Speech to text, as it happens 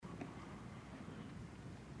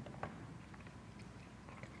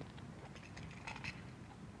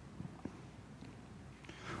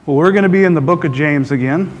Well, we're going to be in the book of James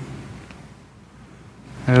again.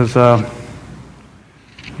 As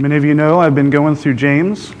many of you know, I've been going through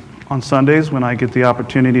James on Sundays when I get the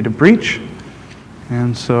opportunity to preach.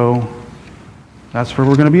 And so that's where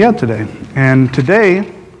we're going to be at today. And today,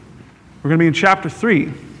 we're going to be in chapter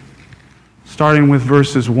 3, starting with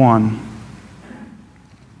verses 1.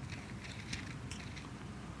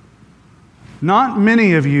 Not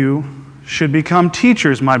many of you should become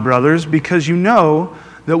teachers, my brothers, because you know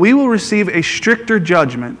that we will receive a stricter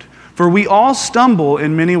judgment. For we all stumble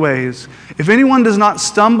in many ways. If anyone does not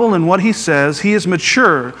stumble in what he says, he is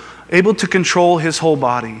mature, able to control his whole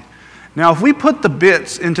body. Now, if we put the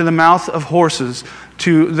bits into the mouth of horses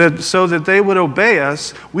so that they would obey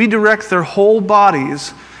us, we direct their whole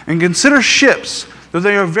bodies. And consider ships, though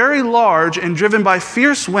they are very large and driven by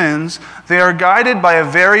fierce winds, they are guided by a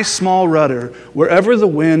very small rudder, wherever the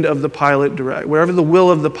will of the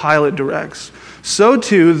pilot directs. So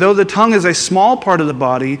too, though the tongue is a small part of the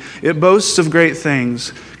body, it boasts of great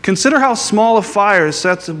things. Consider how small a fire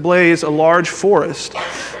sets ablaze a large forest.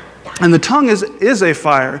 And the tongue is a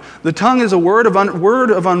fire. The tongue is a word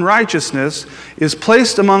of unrighteousness, is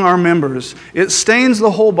placed among our members. It stains the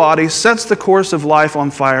whole body, sets the course of life on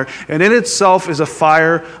fire, and in itself is a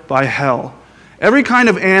fire by hell. Every kind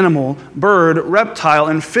of animal, bird, reptile,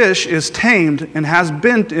 and fish is tamed and has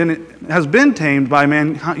been tamed by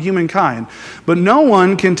humankind. But no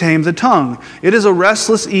one can tame the tongue. It is a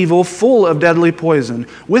restless evil full of deadly poison.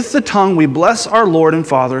 With the tongue we bless our Lord and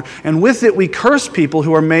Father, and with it we curse people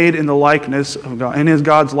who are made in the likeness of God, in His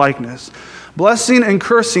God's likeness. Blessing and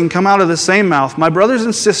cursing come out of the same mouth. My brothers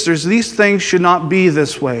and sisters, these things should not be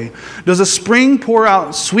this way. Does a spring pour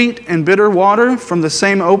out sweet and bitter water from the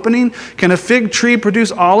same opening? Can a fig tree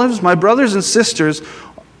produce olives? My brothers and sisters,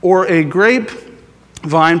 or a grape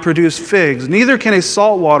vine produce figs? Neither can a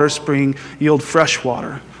saltwater spring yield fresh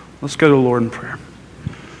water. Let's go to the Lord in prayer.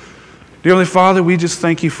 Dear Heavenly Father, we just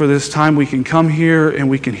thank you for this time we can come here and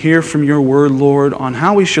we can hear from your word, Lord, on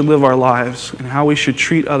how we should live our lives and how we should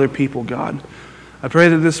treat other people, God. I pray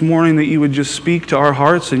that this morning that you would just speak to our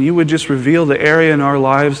hearts and you would just reveal the area in our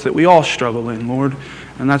lives that we all struggle in, Lord.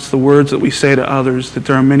 And that's the words that we say to others, that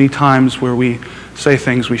there are many times where we say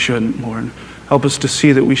things we shouldn't, Lord. Help us to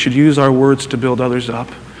see that we should use our words to build others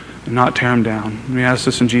up and not tear them down. We ask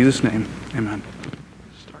this in Jesus' name. Amen.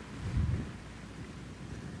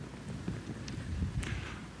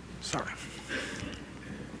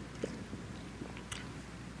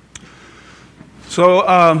 So,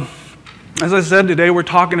 as I said, today we're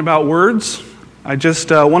talking about words. I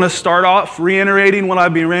just want to start off reiterating what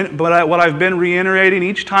I've been reiterating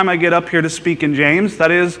each time I get up here to speak in James.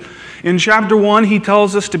 That is, in chapter 1, he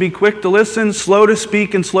tells us to be quick to listen, slow to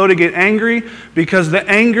speak, and slow to get angry, because the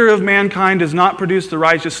anger of mankind does not produce the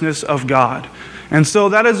righteousness of God. And so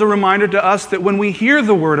that is a reminder to us that when we hear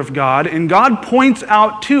the Word of God and God points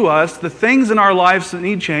out to us the things in our lives that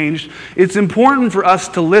need changed, it's important for us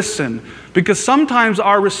to listen. Because sometimes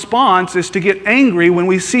our response is to get angry when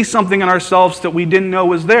we see something in ourselves that we didn't know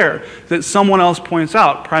was there, that someone else points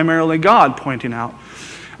out, primarily God pointing out.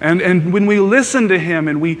 And when we listen to Him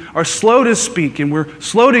and we are slow to speak and we're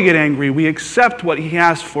slow to get angry, we accept what He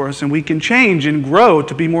has for us and we can change and grow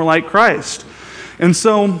to be more like Christ. And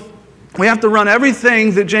so we have to run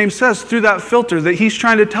everything that James says through that filter, that he's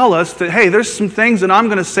trying to tell us that, hey, there's some things that I'm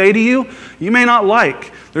going to say to you may not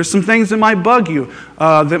like. There's some things that might bug you,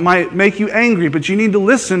 that might make you angry, but you need to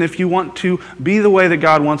listen if you want to be the way that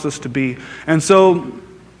God wants us to be. And so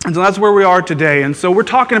that's where we are today. And so we're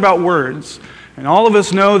talking about words. And all of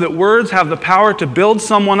us know that words have the power to build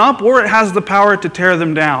someone up, or it has the power to tear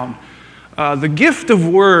them down. The gift of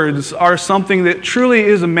words are something that truly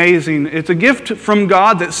is amazing. It's a gift from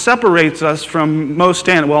God that separates us from most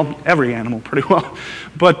animals, well, every animal pretty well.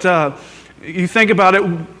 But you think about it,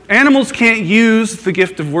 animals can't use the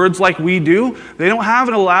gift of words like we do. They don't have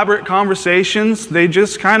elaborate conversations. They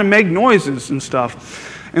just kind of make noises and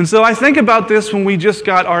stuff. And so I think about this when we just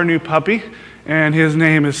got our new puppy, and his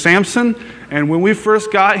name is Samson. And when we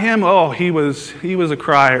first got him, he was a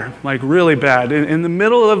crier, like really bad. In the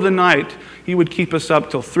middle of the night, he would keep us up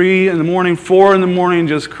till 3 in the morning, 4 in the morning,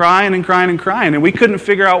 just crying and crying and crying. And we couldn't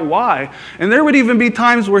figure out why. And there would even be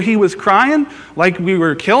times where he was crying like we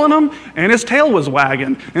were killing him, and his tail was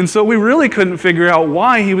wagging. And so we really couldn't figure out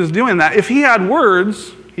why he was doing that. If he had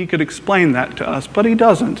words, he could explain that to us, but he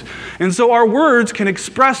doesn't. And so our words can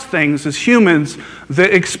express things as humans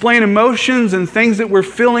that explain emotions and things that we're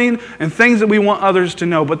feeling and things that we want others to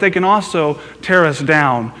know, but they can also tear us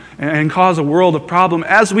down and cause a world of problem,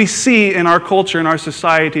 as we see in our culture and our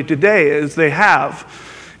society today, as they have.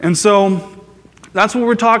 And so That's what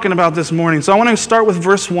we're talking about this morning. So I want to start with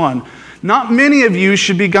verse 1. Not many of you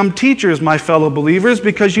should become teachers, my fellow believers,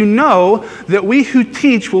 because you know that we who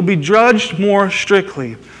teach will be judged more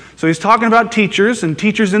strictly. So he's talking about teachers and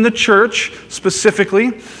teachers in the church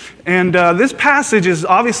specifically. And this passage is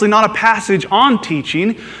obviously not a passage on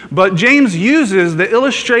teaching, but James uses the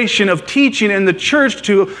illustration of teaching in the church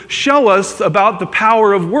to show us about the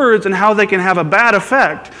power of words and how they can have a bad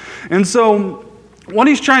effect. And so what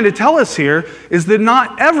he's trying to tell us here is that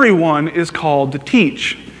not everyone is called to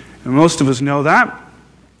teach. And most of us know that.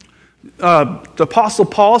 The Apostle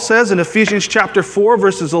Paul says in Ephesians chapter 4,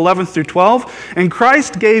 verses 11 through 12, "And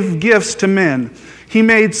Christ gave gifts to men. He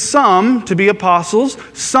made some to be apostles,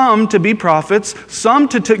 some to be prophets, some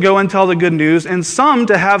to go and tell the good news, and some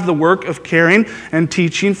to have the work of caring and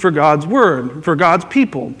teaching for God's word, for God's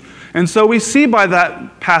people." And so we see by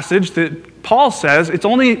that passage that Paul says it's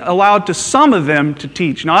only allowed to some of them to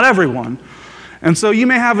teach, not everyone. And so you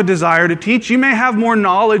may have a desire to teach. You may have more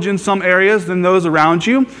knowledge in some areas than those around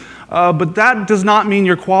you, but that does not mean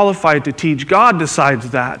you're qualified to teach. God decides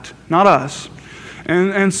that, not us.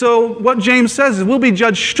 And so what James says is we'll be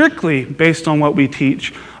judged strictly based on what we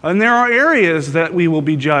teach. And there are areas that we will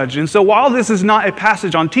be judged. And so while this is not a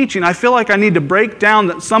passage on teaching, I feel like I need to break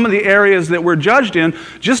down some of the areas that we're judged in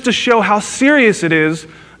just to show how serious it is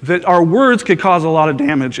that our words could cause a lot of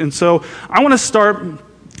damage. And so I want to start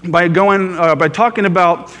by talking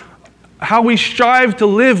about how we strive to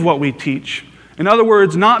live what we teach. In other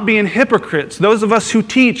words, not being hypocrites. Those of us who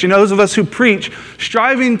teach and those of us who preach,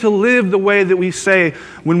 striving to live the way that we say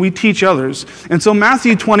when we teach others. And so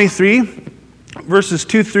Matthew 23, verses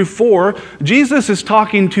 2 through 4, Jesus is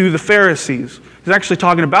talking to the Pharisees. He's actually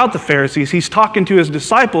talking about the Pharisees. He's talking to his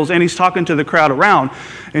disciples and he's talking to the crowd around.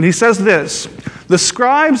 And he says this, "The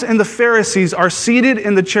scribes and the Pharisees are seated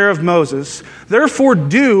in the chair of Moses. Therefore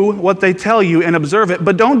do what they tell you and observe it,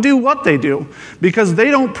 but don't do what they do, because they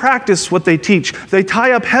don't practice what they teach. They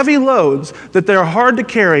tie up heavy loads that they are hard to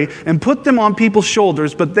carry and put them on people's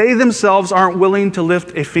shoulders, but they themselves aren't willing to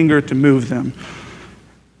lift a finger to move them."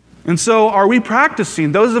 And so are we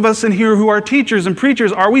practicing, those of us in here who are teachers and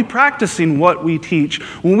preachers, are we practicing what we teach?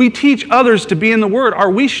 When we teach others to be in the Word,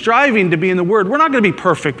 are we striving to be in the Word? We're not going to be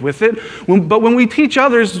perfect with it, but when we teach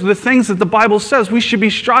others the things that the Bible says, we should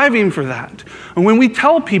be striving for that. And when we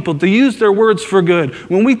tell people to use their words for good,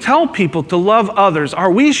 when we tell people to love others,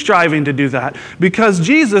 are we striving to do that? Because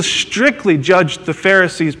Jesus strictly judged the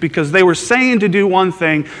Pharisees because they were saying to do one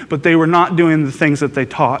thing, but they were not doing the things that they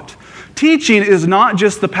taught. Teaching is not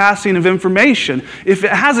just the passing of information. If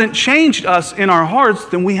it hasn't changed us in our hearts,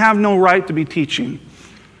 then we have no right to be teaching.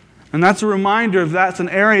 And that's a reminder of that's an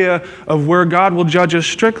area of where God will judge us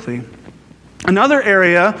strictly. Another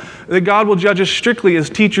area that God will judge us strictly as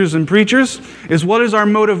teachers and preachers is what is our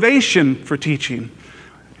motivation for teaching.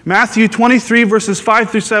 Matthew 23, verses 5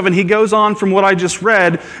 through 7, he goes on from what I just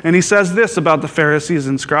read, and he says this about the Pharisees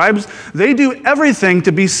and scribes. "They do everything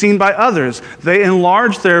to be seen by others. They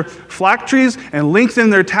enlarge their phylacteries and lengthen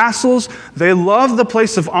their tassels. They love the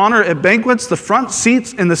place of honor at banquets, the front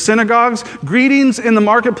seats in the synagogues, greetings in the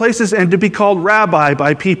marketplaces, and to be called rabbi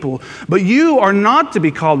by people. But you are not to be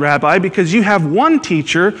called rabbi because you have one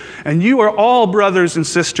teacher, and you are all brothers and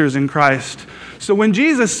sisters in Christ." So when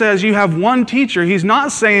Jesus says you have one teacher, he's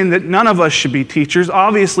not saying that none of us should be teachers.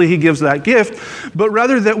 Obviously, he gives that gift, but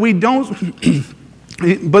rather that we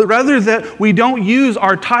don't use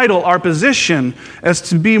our title, our position, as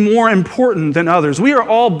to be more important than others. We are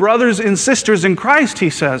all brothers and sisters in Christ, he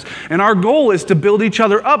says, and our goal is to build each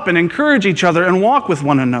other up and encourage each other and walk with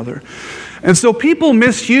one another. And so people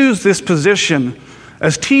misuse this position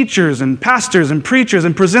as teachers and pastors and preachers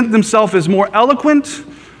and present themselves as more eloquent,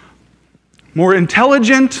 more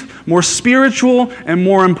intelligent, more spiritual, and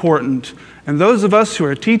more important. And those of us who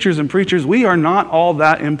are teachers and preachers, we are not all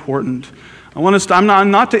that important.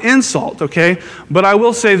 I'm not to insult, okay? But I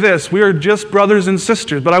will say this, we are just brothers and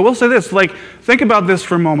sisters. But I will say this, think about this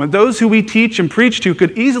for a moment. Those who we teach and preach to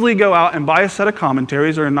could easily go out and buy a set of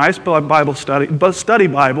commentaries or a nice Bible study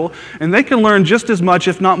Bible, and they can learn just as much,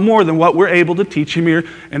 if not more, than what we're able to teach them here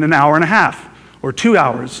in an hour and a half or 2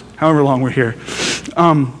 hours, however long we're here.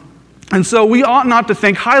 And so we ought not to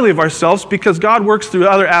think highly of ourselves because God works through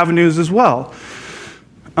other avenues as well.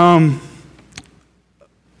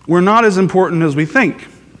 We're not as important as we think.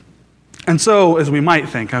 And so, as we might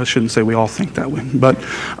think. I shouldn't say we all think that way. But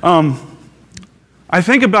I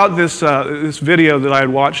think about this video that I had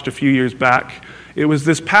watched a few years back. It was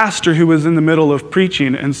this pastor who was in the middle of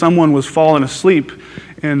preaching and someone was falling asleep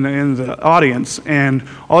in the audience. And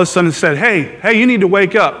all of a sudden said, hey, you need to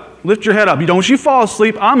wake up. Lift your head up. Don't you fall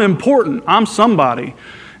asleep. I'm important. I'm somebody.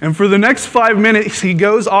 And for the next 5 minutes, he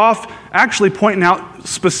goes off actually pointing out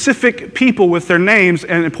specific people with their names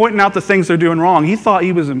and pointing out the things they're doing wrong. He thought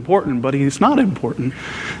he was important, but he's not important.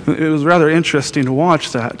 It was rather interesting to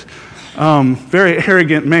watch that. Very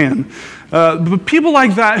arrogant man. But people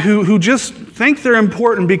like that who just think they're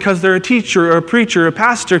important because they're a teacher or a preacher or a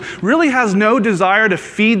pastor really has no desire to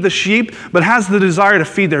feed the sheep, but has the desire to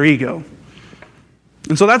feed their ego.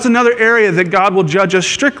 And so that's another area that God will judge us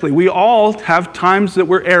strictly. We all have times that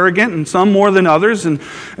we're arrogant, and some more than others, and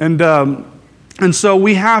so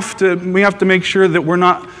we have to make sure that we're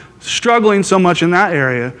not struggling so much in that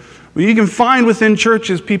area. But you can find within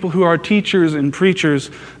churches people who are teachers and preachers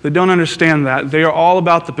that don't understand that. They are all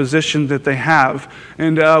about the position that they have.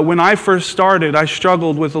 And when I first started, I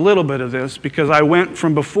struggled with a little bit of this because I went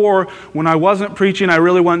from before, when I wasn't preaching, I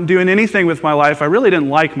really wasn't doing anything with my life, I really didn't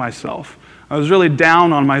like myself. I was really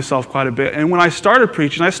down on myself quite a bit. And when I started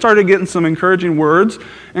preaching, I started getting some encouraging words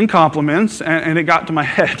and compliments, and it got to my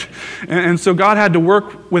head. And so God had to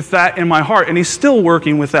work with that in my heart, and He's still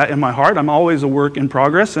working with that in my heart. I'm always a work in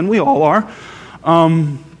progress, and we all are.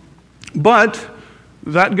 But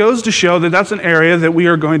that goes to show that that's an area that we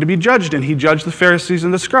are going to be judged in. He judged the Pharisees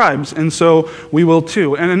and the scribes, and so we will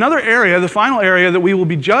too. And another area, the final area that we will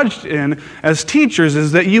be judged in as teachers,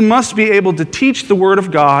 is that you must be able to teach the Word of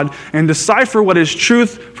God and decipher what is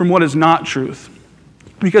truth from what is not truth.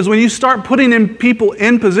 Because when you start putting in people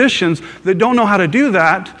in positions that don't know how to do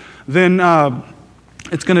that, then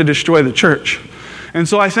it's going to destroy the church. And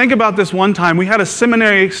so I think about this one time. We had a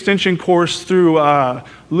seminary extension course through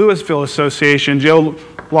Louisville Association. Joe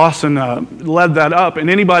Lawson led that up, and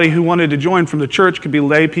anybody who wanted to join from the church, could be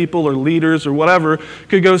lay people or leaders or whatever,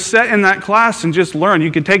 could go sit in that class and just learn.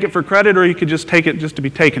 You could take it for credit, or you could just take it just to be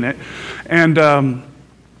taking it. And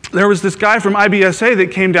there was this guy from IBSA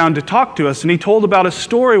that came down to talk to us, and he told about a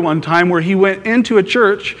story one time where he went into a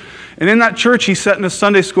church, and in that church he sat in a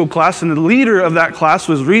Sunday school class, and the leader of that class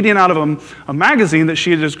was reading out of a magazine that she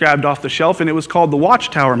had just grabbed off the shelf, and it was called the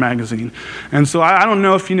Watchtower magazine. And so I don't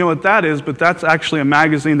know if you know what that is, but that's actually a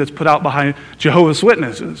magazine that's put out by Jehovah's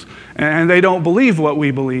Witnesses. And they don't believe what we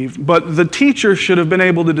believe. But the teacher should have been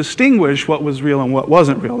able to distinguish what was real and what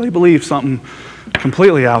wasn't real. They believe something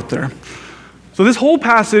completely out there. So this whole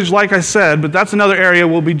passage, like I said, but that's another area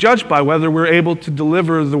we'll be judged by, whether we're able to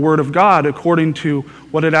deliver the Word of God according to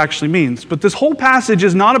what it actually means. But this whole passage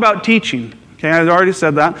is not about teaching. Okay, I already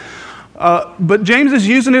said that. But James is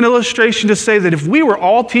using an illustration to say that if we were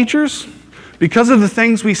all teachers, because of the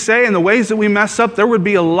things we say and the ways that we mess up, there would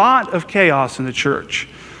be a lot of chaos in the church.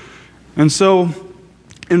 And so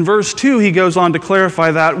in verse 2, he goes on to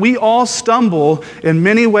clarify that we all stumble in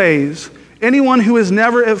many ways. Anyone who is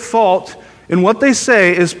never at fault in what they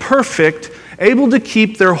say is perfect, able to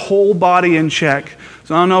keep their whole body in check.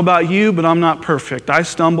 So I don't know about you, but I'm not perfect. I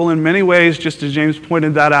stumble in many ways, just as James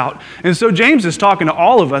pointed that out. And so James is talking to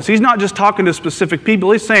all of us. He's not just talking to specific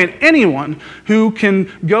people. He's saying anyone who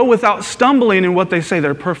can go without stumbling in what they say,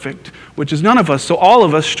 they're perfect, which is none of us. So all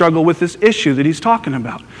of us struggle with this issue that he's talking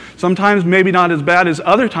about. Sometimes maybe not as bad as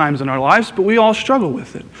other times in our lives, but we all struggle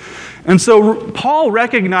with it. And so Paul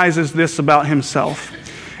recognizes this about himself.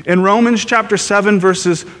 In Romans chapter 7,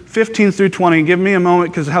 verses 15 through 20, give me a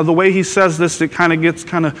moment, because how the way he says this, it kind of gets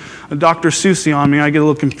kind of Dr. Seussy on me. I get a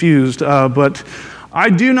little confused. But I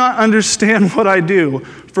do not understand what I do.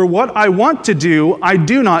 For what I want to do, I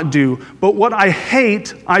do not do. But what I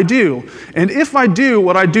hate, I do. And if I do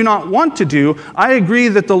what I do not want to do, I agree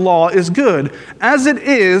that the law is good. As it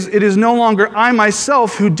is no longer I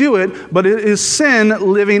myself who do it, but it is sin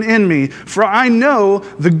living in me. For I know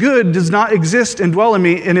the good does not exist and dwell in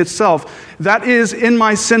me in itself. That is in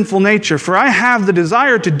my sinful nature. For I have the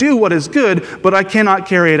desire to do what is good, but I cannot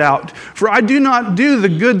carry it out. For I do not do the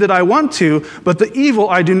good that I want to, but the evil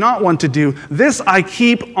I do not want to do. This I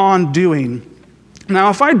keep on doing.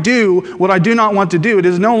 Now, if I do what I do not want to do, it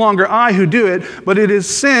is no longer I who do it, but it is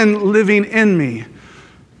sin living in me.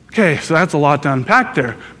 Okay, so that's a lot to unpack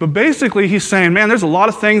there. But basically, he's saying, man, there's a lot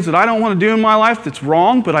of things that I don't want to do in my life that's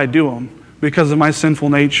wrong, but I do them because of my sinful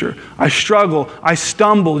nature. I struggle, I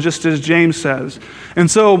stumble, just as James says. And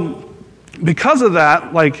so, because of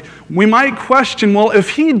that, we might question, well,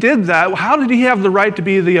 if he did that, how did he have the right to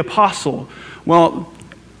be the apostle? Well,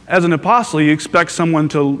 as an apostle, you expect someone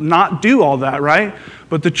to not do all that, right?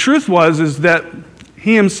 But the truth is that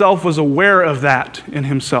he himself was aware of that in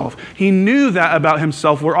himself. He knew that about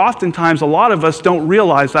himself, where oftentimes a lot of us don't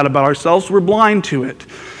realize that about ourselves. We're blind to it.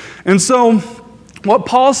 And so what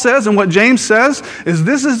Paul says and what James says is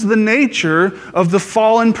this is the nature of the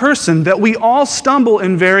fallen person, that we all stumble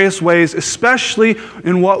in various ways, especially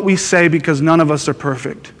in what we say, because none of us are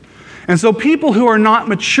perfect. And so people who are not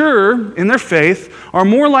mature in their faith are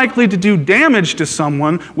more likely to do damage to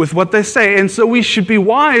someone with what they say. And so we should be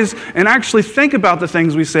wise and actually think about the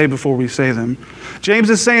things we say before we say them. James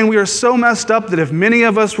is saying we are so messed up that if many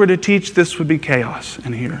of us were to teach, this would be chaos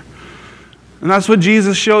in here. And that's what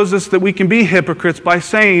Jesus shows us, that we can be hypocrites by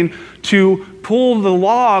saying to pull the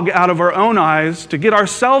log out of our own eyes to get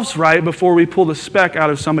ourselves right before we pull the speck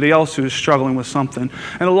out of somebody else who is struggling with something.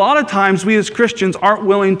 And a lot of times we as Christians aren't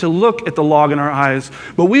willing to look at the log in our eyes,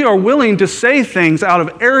 but we are willing to say things out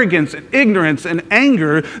of arrogance and ignorance and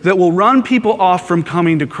anger that will run people off from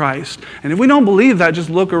coming to Christ. And if we don't believe that,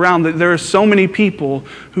 just look around. That there are so many people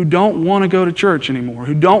who don't want to go to church anymore,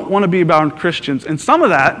 who don't want to be about Christians. And some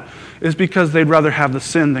of that is because they'd rather have the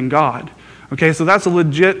sin than God. Okay, so that's a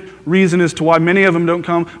legit reason as to why many of them don't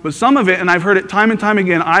come. But some of it, and I've heard it time and time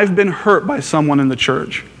again, I've been hurt by someone in the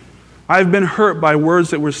church. I've been hurt by words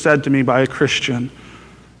that were said to me by a Christian.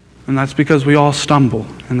 And that's because we all stumble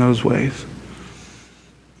in those ways.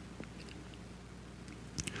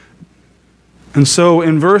 And so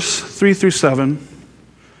in verse 3 through 7,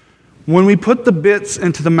 when we put the bits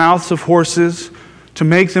into the mouths of horses to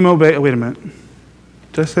make them obey... Wait a minute.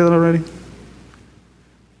 Did I say that already?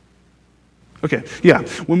 Okay, yeah.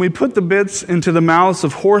 When we put the bits into the mouths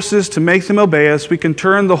of horses to make them obey us, we can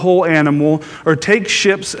turn the whole animal, or take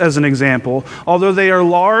ships as an example. Although they are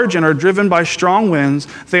large and are driven by strong winds,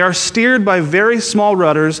 they are steered by very small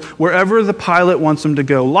rudders wherever the pilot wants them to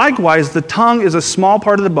go. Likewise, the tongue is a small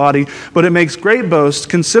part of the body, but it makes great boasts.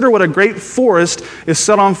 Consider what a great forest is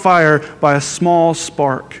set on fire by a small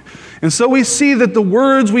spark. And so we see that the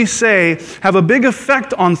words we say have a big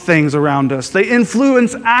effect on things around us. They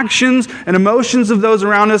influence actions and emotions of those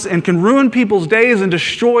around us and can ruin people's days and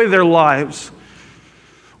destroy their lives.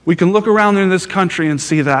 We can look around in this country and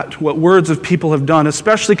see that, what words of people have done,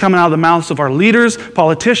 especially coming out of the mouths of our leaders,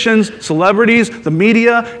 politicians, celebrities, the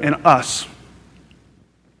media, and us.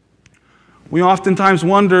 We oftentimes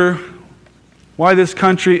wonder why this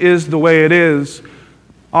country is the way it is.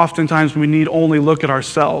 Oftentimes we need only look at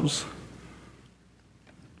ourselves.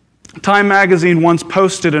 Time magazine once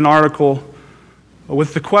posted an article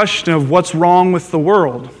with the question of what's wrong with the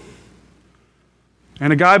world.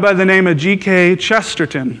 And a guy by the name of G.K.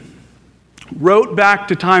 Chesterton wrote back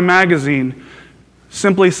to Time magazine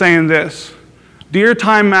simply saying this: "Dear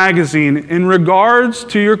Time magazine, in regards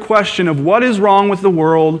to your question of what is wrong with the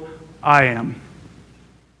world, I am."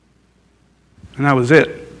 And that was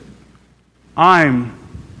it. I'm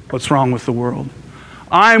what's wrong with the world.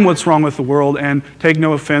 I'm what's wrong with the world, and take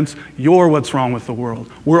no offense, you're what's wrong with the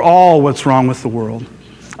world. We're all what's wrong with the world.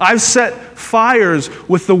 I've set fires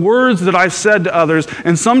with the words that I've said to others,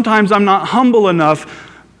 and sometimes I'm not humble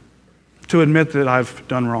enough to admit that I've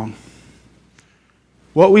done wrong.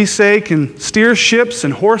 What we say can steer ships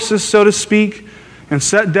and horses, so to speak, and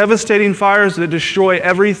set devastating fires that destroy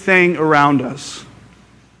everything around us.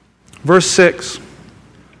 Verse 6.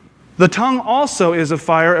 The tongue also is a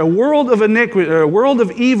fire, a world of iniquity, a world of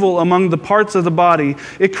evil among the parts of the body.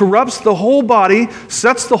 It corrupts the whole body,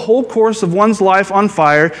 sets the whole course of one's life on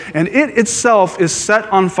fire, and it itself is set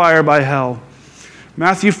on fire by hell.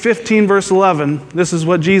 Matthew 15, verse 11, this is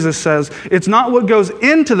what Jesus says: "It's not what goes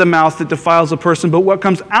into the mouth that defiles a person, but what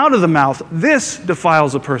comes out of the mouth. This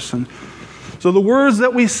defiles a person." So the words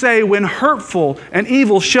that we say when hurtful and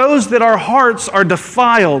evil shows that our hearts are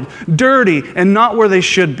defiled, dirty, and not where they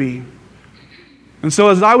should be. And so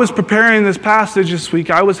as I was preparing this passage this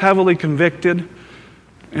week, I was heavily convicted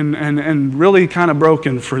and really kind of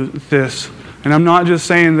broken for this. And I'm not just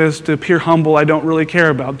saying this to appear humble. I don't really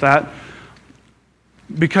care about that.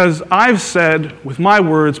 Because I've said with my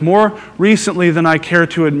words more recently than I care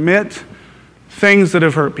to admit things that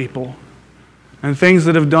have hurt people and things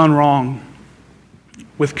that have done wrong.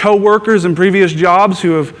 With co-workers in previous jobs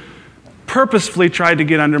who have purposefully tried to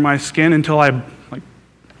get under my skin until I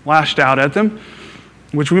lashed out at them,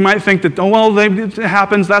 which we might think that, it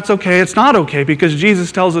happens, that's okay. It's not okay, because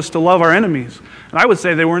Jesus tells us to love our enemies. And I would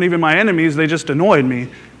say they weren't even my enemies, they just annoyed me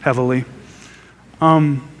heavily.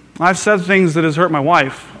 I've said things that has hurt my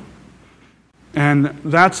wife, and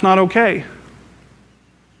that's not okay.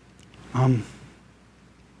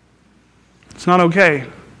 It's not okay.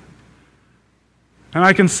 And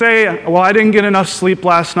I can say, I didn't get enough sleep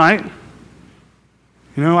last night.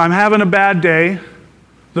 I'm having a bad day.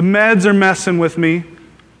 The meds are messing with me.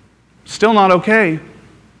 Still not okay.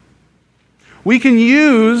 We can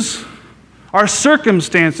use our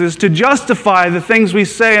circumstances to justify the things we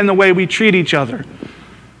say and the way we treat each other.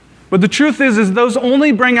 But the truth is those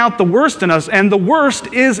only bring out the worst in us, and the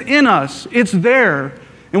worst is in us. It's there,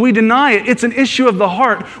 and we deny it. It's an issue of the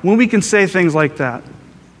heart when we can say things like that.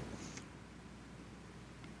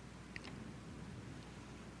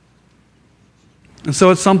 And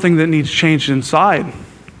so it's something that needs changed inside,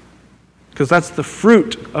 because that's the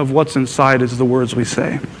fruit of what's inside is the words we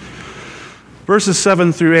say. Verses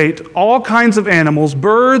 7 through 8, all kinds of animals,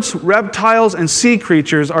 birds, reptiles, and sea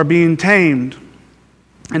creatures are being tamed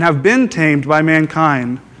and have been tamed by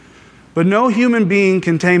mankind. But no human being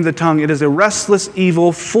can tame the tongue. It is a restless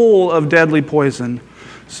evil full of deadly poison.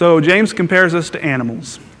 So James compares us to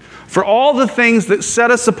animals. For all the things that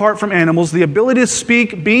set us apart from animals, the ability to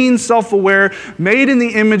speak, being self-aware, made in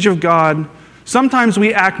the image of God, sometimes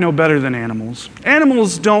we act no better than animals.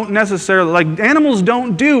 Animals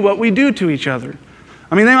don't do what we do to each other.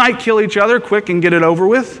 I mean, they might kill each other quick and get it over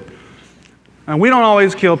with. And we don't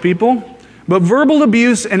always kill people. But verbal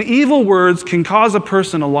abuse and evil words can cause a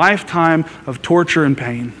person a lifetime of torture and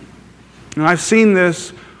pain. And I've seen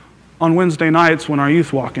this on Wednesday nights when our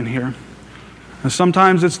youth walk in here. And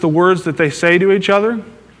sometimes it's the words that they say to each other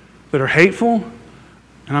that are hateful.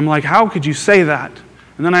 And I'm like, how could you say that?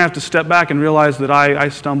 And then I have to step back and realize that I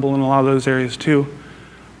stumble in a lot of those areas too.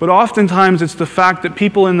 But oftentimes it's the fact that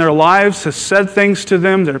people in their lives have said things to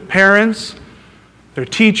them, their parents, their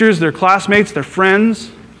teachers, their classmates, their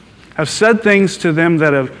friends, have said things to them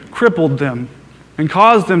that have crippled them and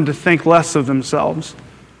caused them to think less of themselves.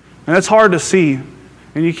 And it's hard to see,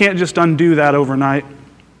 and you can't just undo that overnight.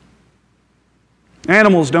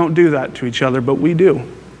 Animals don't do that to each other, but we do.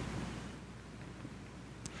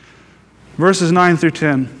 Verses 9 through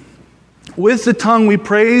 10. With the tongue we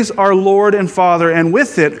praise our Lord and Father, and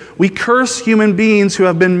with it we curse human beings who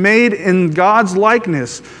have been made in God's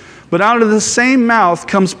likeness. But out of the same mouth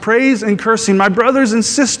comes praise and cursing. My brothers and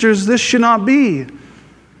sisters, this should not be.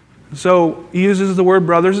 So he uses the word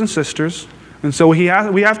brothers and sisters. And so we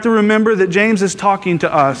have to remember that James is talking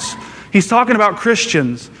to us. He's talking about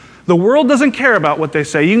Christians. The world doesn't care about what they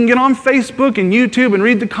say. You can get on Facebook and YouTube and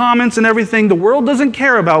read the comments and everything. The world doesn't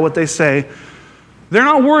care about what they say. They're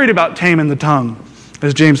not worried about taming the tongue,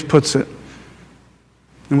 as James puts it.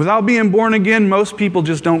 And without being born again, most people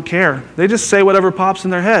just don't care. They just say whatever pops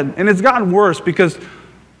in their head. And it's gotten worse because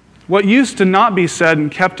what used to not be said and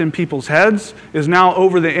kept in people's heads is now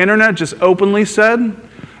over the internet just openly said.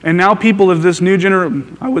 And now people of this new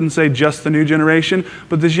generation, I wouldn't say just the new generation,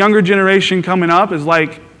 but this younger generation coming up is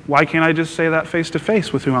like, why can't I just say that face to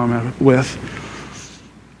face with who I'm with?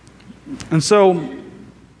 And so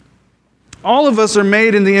all of us are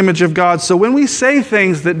made in the image of God. So when we say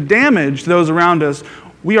things that damage those around us,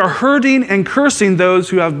 we are hurting and cursing those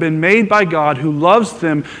who have been made by God, who loves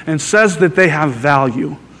them and says that they have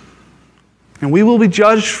value. And we will be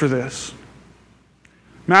judged for this.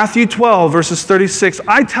 Matthew 12, verses 36,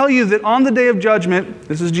 I tell you that on the day of judgment,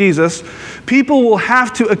 this is Jesus, people will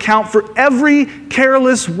have to account for every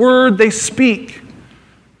careless word they speak.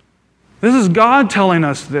 This is God telling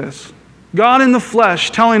us this. God in the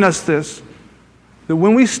flesh telling us this. That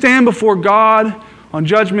when we stand before God on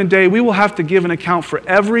Judgment Day, we will have to give an account for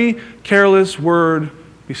every careless word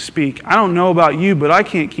we speak. I don't know about you, but I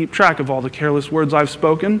can't keep track of all the careless words I've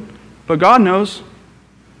spoken. But God knows.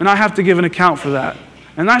 And I have to give an account for that.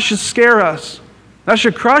 And that should scare us. That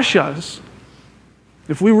should crush us.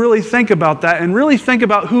 If we really think about that and really think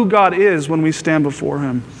about who God is when we stand before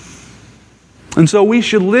Him. And so we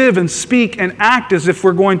should live and speak and act as if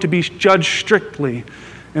we're going to be judged strictly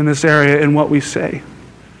in this area in what we say.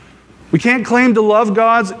 We can't claim to love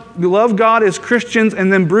God as Christians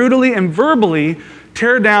and then brutally and verbally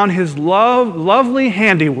tear down His lovely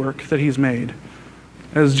handiwork that He's made.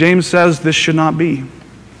 As James says, this should not be.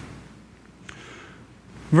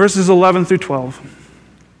 Verses 11 through 12.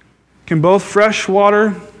 Can both fresh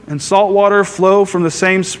water and salt water flow from the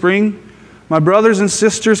same spring? My brothers and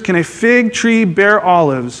sisters, can a fig tree bear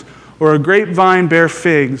olives or a grapevine bear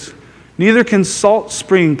figs? Neither can salt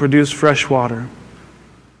spring produce fresh water.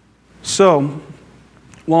 So,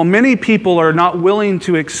 while many people are not willing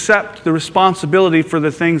to accept the responsibility for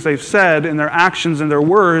the things they've said and their actions and their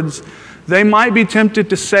words, they might be tempted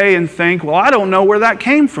to say and think, well, I don't know where that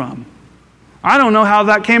came from. I don't know how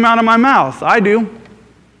that came out of my mouth. I do.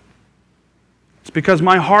 It's because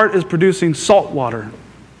my heart is producing salt water.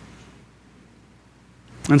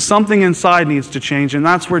 And something inside needs to change, and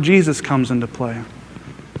that's where Jesus comes into play.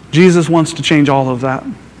 Jesus wants to change all of that.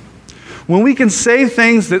 When we can say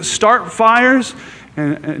things that start fires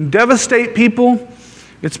and devastate people,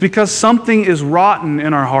 it's because something is rotten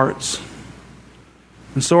in our hearts.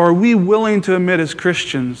 And so are we willing to admit as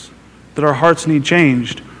Christians that our hearts need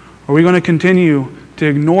changed? Are we going to continue to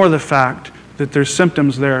ignore the fact that there's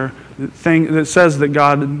symptoms there that says that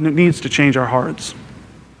God needs to change our hearts?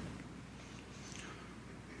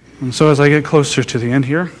 And so as I get closer to the end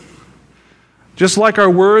here, just like our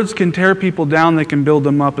words can tear people down, they can build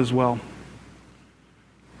them up as well.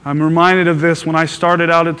 I'm reminded of this when I started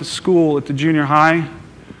out at the school, at the junior high.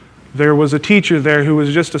 There was a teacher there who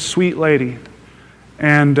was just a sweet lady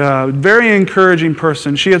and a very encouraging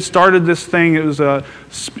person. She had started this thing. It was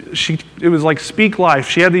like Speak Life.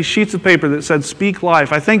 She had these sheets of paper that said Speak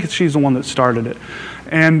Life. I think she's the one that started it.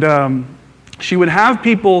 And she would have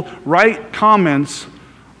people write comments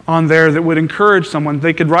on there that would encourage someone.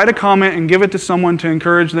 They could write a comment and give it to someone to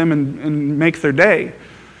encourage them and make their day.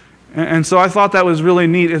 And so I thought that was really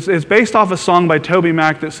neat. It's based off a song by Toby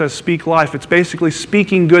Mac that says Speak Life. It's basically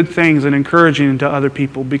speaking good things and encouraging to other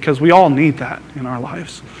people because we all need that in our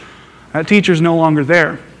lives. That teacher's no longer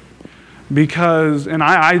there because, and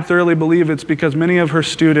I thoroughly believe it's because many of her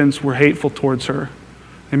students were hateful towards her.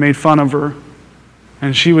 They made fun of her.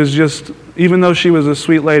 And she was just, even though she was a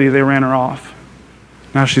sweet lady, they ran her off.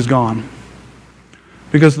 Now she's gone.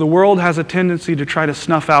 Because the world has a tendency to try to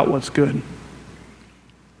snuff out what's good.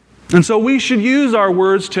 And so we should use our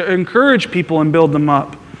words to encourage people and build them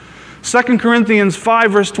up. 2 Corinthians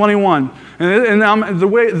 5, verse 21. And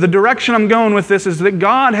the direction I'm going with this is that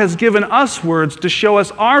God has given us words to show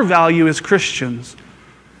us our value as Christians.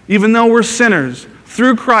 Even though we're sinners,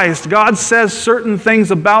 through Christ, God says certain things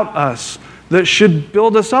about us that should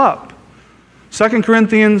build us up. 2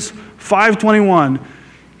 Corinthians 5:21.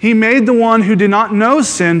 He made the one who did not know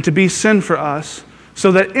sin to be sin for us,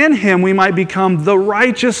 so that in him we might become the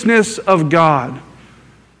righteousness of God.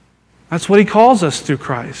 That's what he calls us through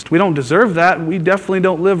Christ. We don't deserve that. We definitely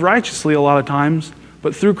don't live righteously a lot of times.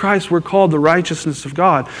 But through Christ we're called the righteousness of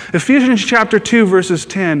God. Ephesians chapter 2, verses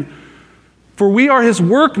 10. For we are his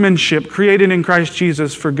workmanship, created in Christ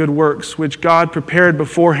Jesus for good works, which God prepared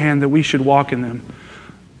beforehand that we should walk in them.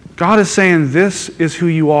 God is saying, this is who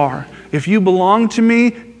you are. If you belong to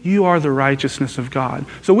me, you are the righteousness of God.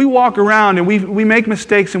 So we walk around and we make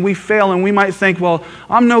mistakes and we fail and we might think, well,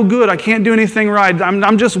 I'm no good. I can't do anything right.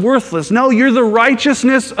 I'm just worthless. No, you're the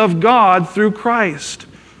righteousness of God through Christ.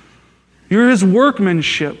 You're his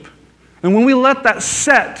workmanship. And when we let that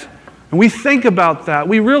set and we think about that,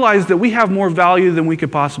 we realize that we have more value than we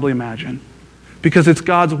could possibly imagine. Because it's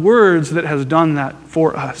God's words that has done that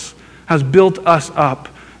for us, has built us up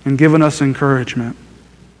and given us encouragement.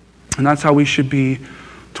 And that's how we should be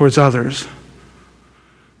towards others.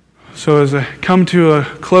 So as I come to a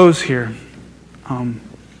close here,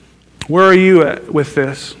 where are you at with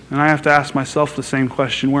this? And I have to ask myself the same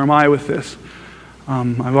question. Where am I with this?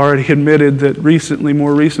 I've already admitted that recently,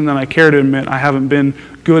 more recent than I care to admit, I haven't been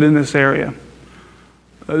good in this area.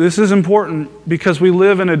 This is important because we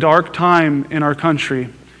live in a dark time in our country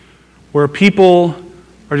where people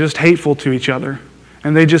are just hateful to each other.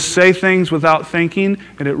 And they just say things without thinking,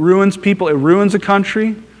 and it ruins people, it ruins a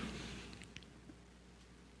country.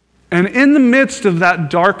 And in the midst of that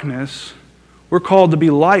darkness, we're called to be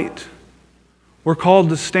light. We're called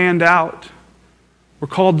to stand out. We're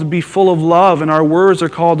called to be full of love, and our words are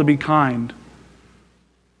called to be kind.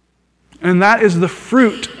 And that is the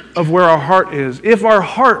fruit of where our heart is. If our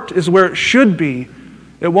heart is where it should be,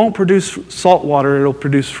 it won't produce salt water, it'll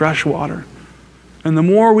produce fresh water. And the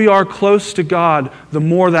more we are close to God, the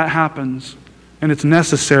more that happens. And it's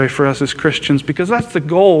necessary for us as Christians because that's the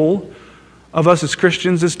goal of us as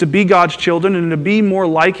Christians is to be God's children and to be more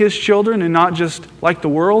like his children and not just like the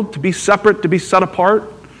world, to be separate, to be set apart.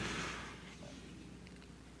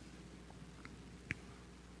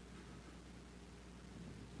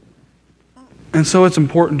 And so it's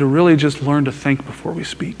important to really just learn to think before we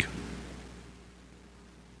speak.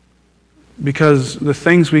 Because the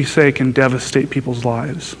things we say can devastate people's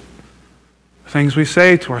lives. The things we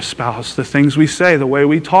say to our spouse, the things we say, the way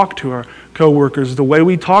we talk to our coworkers, the way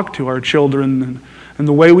we talk to our children, and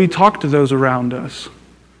the way we talk to those around us.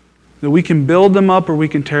 That we can build them up or we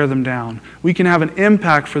can tear them down. We can have an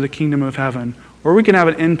impact for the kingdom of heaven or we can have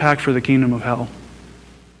an impact for the kingdom of hell.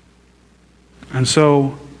 And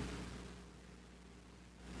so,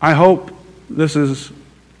 I hope this has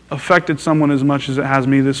affected someone as much as it has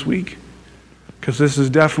me this week. Because this is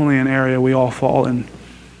definitely an area we all fall in.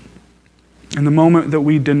 And the moment that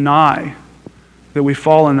we deny that we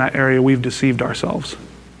fall in that area, we've deceived ourselves.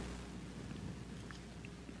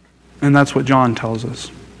 And that's what John tells us.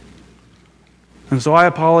 And so I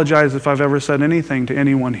apologize if I've ever said anything to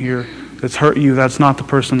anyone here that's hurt you. That's not the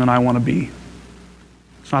person that I want to be.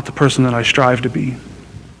 It's not the person that I strive to be.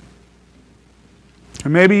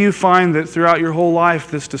 And maybe you find that throughout your whole life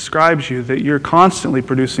this describes you, that you're constantly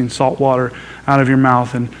producing salt water out of your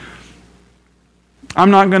mouth. And I'm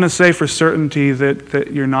not going to say for certainty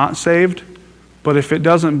that you're not saved, but if it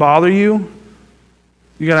doesn't bother you,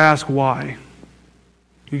 you got to ask why.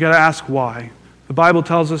 You got to ask why. The Bible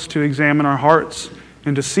tells us to examine our hearts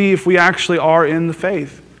and to see if we actually are in the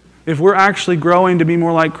faith. if we're actually growing to be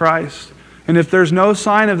more like Christ. And if there's no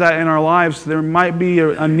sign of that in our lives, there might be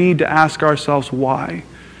a need to ask ourselves why.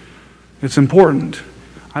 It's important.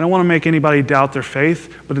 I don't want to make anybody doubt their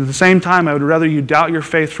faith, but at the same time, I would rather you doubt your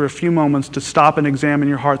faith for a few moments to stop and examine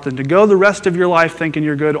your heart than to go the rest of your life thinking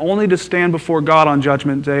you're good, only to stand before God on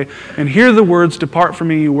Judgment Day and hear the words, "Depart from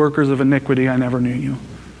me, you workers of iniquity, I never knew you."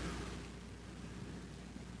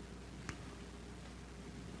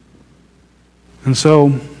 And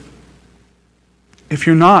so, if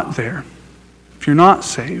you're not there, if you're not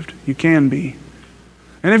saved, you can be.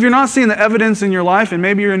 And if you're not seeing the evidence in your life, and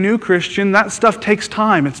maybe you're a new Christian, that stuff takes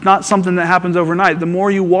time. It's not something that happens overnight. The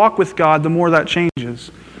more you walk with God, the more that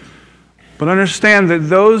changes. But understand that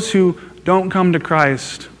those who don't come to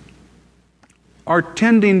Christ are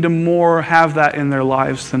tending to more have that in their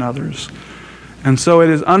lives than others. And so it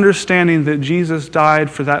is understanding that Jesus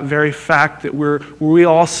died for that very fact that we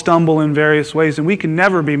all stumble in various ways, and we can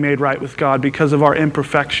never be made right with God because of our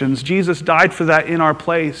imperfections. Jesus died for that in our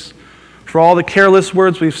place. For all the careless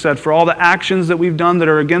words we've said, for all the actions that we've done that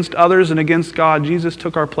are against others and against God, Jesus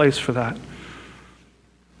took our place for that.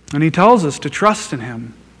 And He tells us to trust in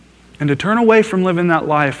Him and to turn away from living that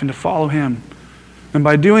life and to follow Him. And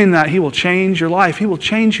by doing that, He will change your life. He will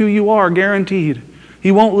change who you are, guaranteed.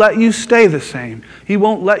 He won't let you stay the same. He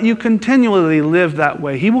won't let you continually live that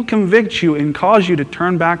way. He will convict you and cause you to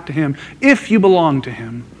turn back to Him if you belong to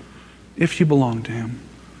Him. If you belong to Him.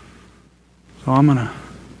 So I'm going to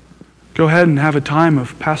go ahead and have a time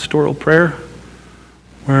of pastoral prayer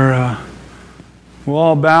where we'll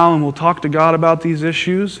all bow and we'll talk to God about these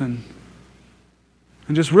issues and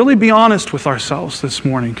just really be honest with ourselves this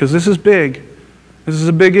morning, because this is big. This is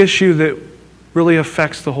a big issue that really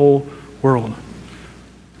affects the whole world.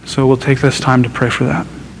 So we'll take this time to pray for that.